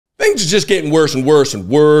things are just getting worse and worse and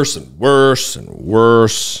worse and worse and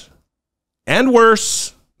worse and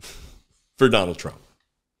worse for Donald Trump.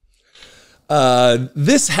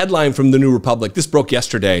 This headline from the New Republic, this broke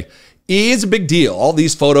yesterday, is a big deal. All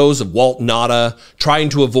these photos of Walt Nauta trying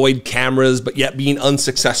to avoid cameras, but yet being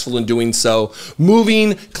unsuccessful in doing so.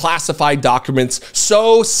 Moving classified documents,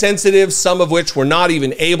 so sensitive, some of which were not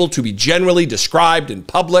even able to be generally described in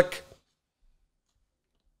public.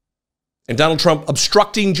 And Donald Trump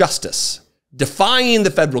obstructing justice, defying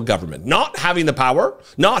the federal government, not having the power,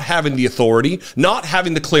 not having the authority, not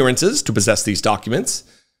having the clearances to possess these documents.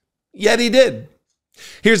 Yet he did.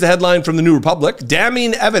 Here's the headline from the New Republic.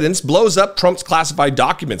 Damning evidence blows up Trump's classified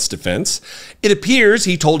documents defense. It appears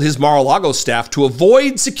he told his Mar-a-Lago staff to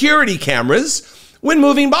avoid security cameras when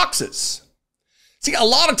moving boxes. See, a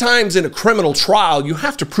lot of times in a criminal trial, you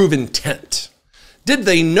have to prove intent. Did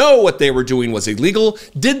they know what they were doing was illegal?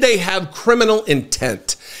 Did they have criminal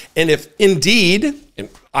intent? And if indeed, and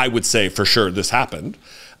I would say for sure this happened,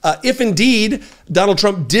 if indeed Donald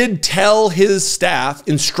Trump did tell his staff,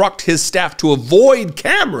 instruct his staff to avoid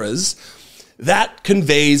cameras, that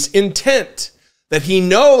conveys intent, that he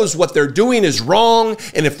knows what they're doing is wrong,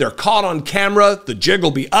 and if they're caught on camera, the jig will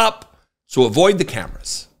be up, so avoid the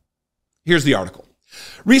cameras. Here's the article.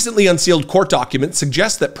 Recently unsealed court documents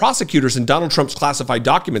suggest that prosecutors in Donald Trump's classified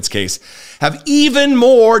documents case have even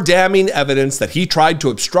more damning evidence that he tried to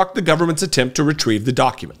obstruct the government's attempt to retrieve the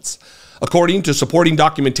documents. According to supporting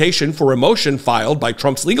documentation for a motion filed by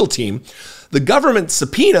Trump's legal team, the government's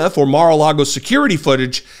subpoena for Mar-a-Lago security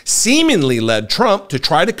footage seemingly led Trump to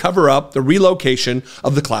try to cover up the relocation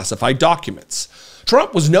of the classified documents.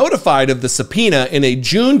 Trump was notified of the subpoena in a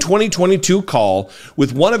June 2022 call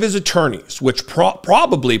with one of his attorneys, which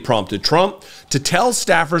probably prompted Trump to tell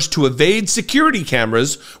staffers to evade security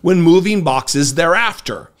cameras when moving boxes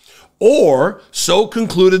thereafter. Or so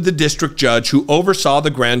concluded the district judge who oversaw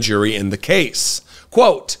the grand jury in the case.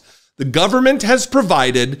 Quote, the government has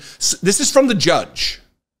provided, this is from the judge.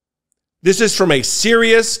 This is from a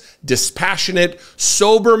serious, dispassionate,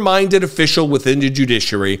 sober-minded official within the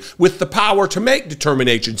judiciary with the power to make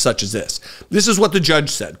determinations such as this. This is what the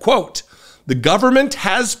judge said. Quote, the government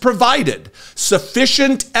has provided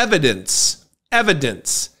sufficient evidence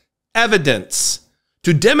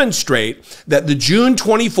to demonstrate that the June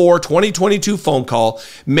 24, 2022 phone call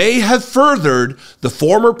may have furthered the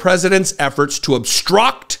former president's efforts to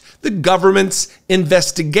obstruct the government's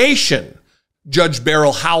investigation, Judge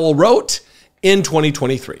Beryl Howell wrote in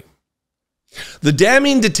 2023. The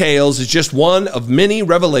damning details is just one of many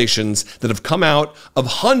revelations that have come out of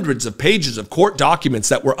hundreds of pages of court documents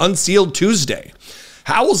that were unsealed Tuesday.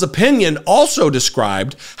 Howell's opinion also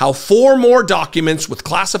described how 4 more documents with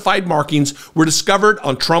classified markings were discovered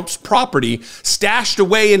on Trump's property, stashed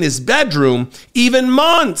away in his bedroom, even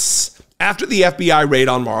months after the FBI raid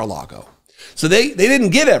on Mar-a-Lago. So they didn't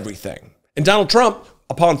get everything. And Donald Trump,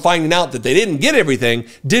 upon finding out that they didn't get everything,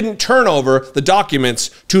 didn't turn over the documents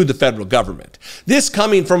to the federal government. This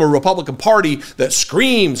coming from a Republican Party that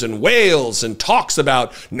screams and wails and talks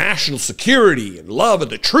about national security and love of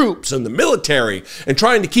the troops and the military and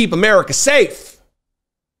trying to keep America safe,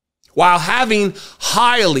 while having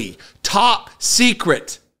highly top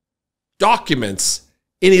secret documents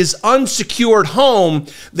in his unsecured home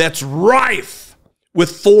that's rife with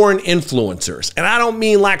foreign influencers. And I don't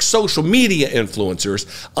mean like social media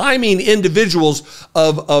influencers. I mean individuals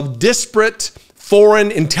of disparate foreign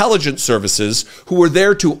intelligence services who are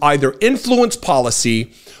there to either influence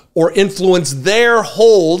policy or influence their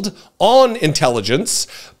hold on intelligence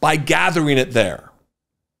by gathering it there.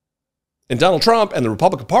 And Donald Trump and the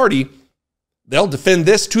Republican Party, they'll defend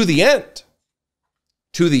this to the end.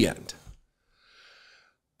 To the end.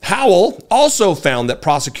 Howell also found that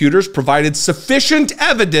prosecutors provided sufficient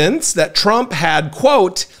evidence that Trump had,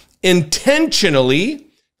 quote, intentionally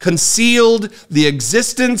concealed the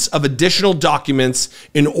existence of additional documents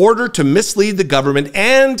in order to mislead the government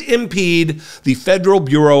and impede the Federal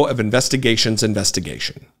Bureau of Investigation's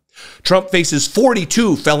investigation. Trump faces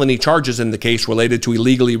 42 felony charges in the case related to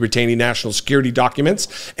illegally retaining national security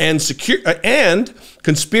documents and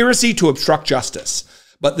conspiracy to obstruct justice.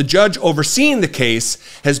 But the judge overseeing the case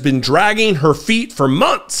has been dragging her feet for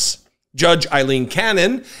months. Judge Eileen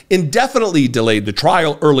Cannon indefinitely delayed the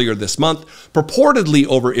trial earlier this month, purportedly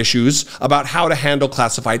over issues about how to handle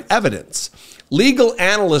classified evidence. Legal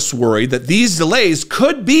analysts worry that these delays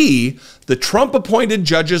could be the Trump-appointed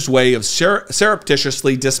judge's way of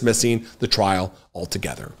surreptitiously dismissing the trial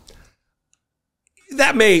altogether.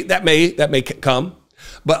 That may come,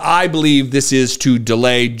 but I believe this is to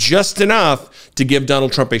delay just enough to give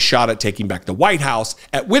Donald Trump a shot at taking back the White House,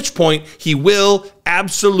 at which point he will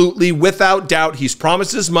absolutely, without doubt, he's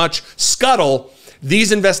promised as much, scuttle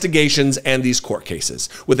these investigations and these court cases.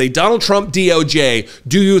 With a Donald Trump DOJ,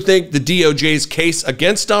 do you think the DOJ's case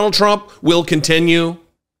against Donald Trump will continue?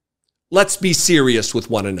 Let's be serious with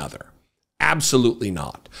one another. Absolutely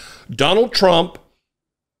not. Donald Trump,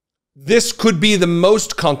 this could be the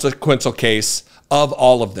most consequential case of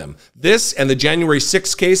all of them. This and the January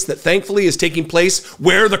 6th case that thankfully is taking place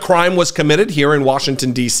where the crime was committed here in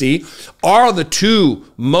Washington, D.C., are the two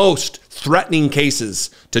most threatening cases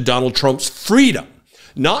to Donald Trump's freedom,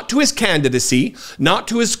 not to his candidacy, not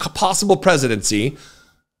to his possible presidency,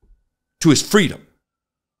 to his freedom,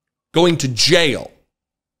 going to jail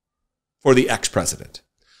for the ex-president.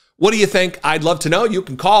 What do you think? I'd love to know. You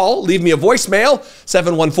can call, leave me a voicemail,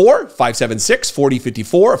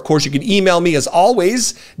 714-576-4054. Of course, you can email me as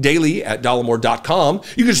always, daily@dollemore.com.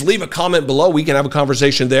 You can just leave a comment below. We can have a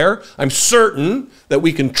conversation there. I'm certain that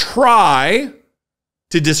we can try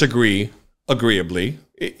to disagree agreeably.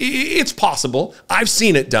 It's possible. I've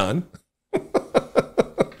seen it done.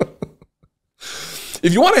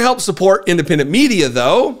 If you want to help support independent media,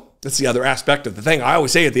 though, that's the other aspect of the thing I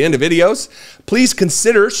always say at the end of videos, please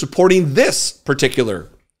consider supporting this particular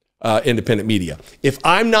independent media. If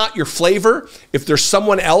I'm not your flavor, if there's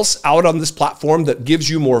someone else out on this platform that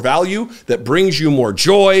gives you more value, that brings you more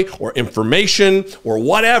joy or information or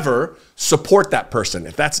whatever, support that person.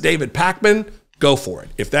 If that's David Pakman, go for it.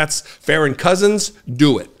 If that's Farron Cousins,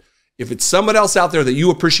 do it. If it's someone else out there that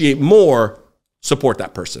you appreciate more, support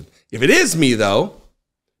that person. If it is me, though,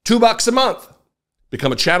 $2 a month.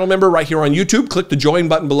 Become a channel member right here on YouTube. Click the join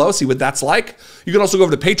button below. See what that's like. You can also go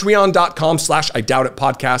over to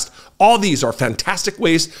patreon.com/IDoubtItPodcast. All these are fantastic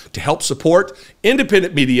ways to help support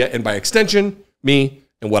independent media and by extension, me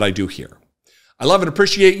and what I do here. I love and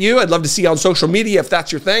appreciate you. I'd love to see you on social media if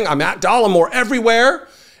that's your thing. I'm at Dollemore everywhere.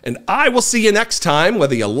 And I will see you next time,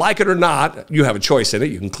 whether you like it or not. You have a choice in it.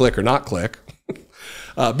 You can click or not click.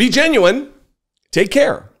 Be genuine. Take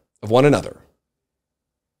care of one another.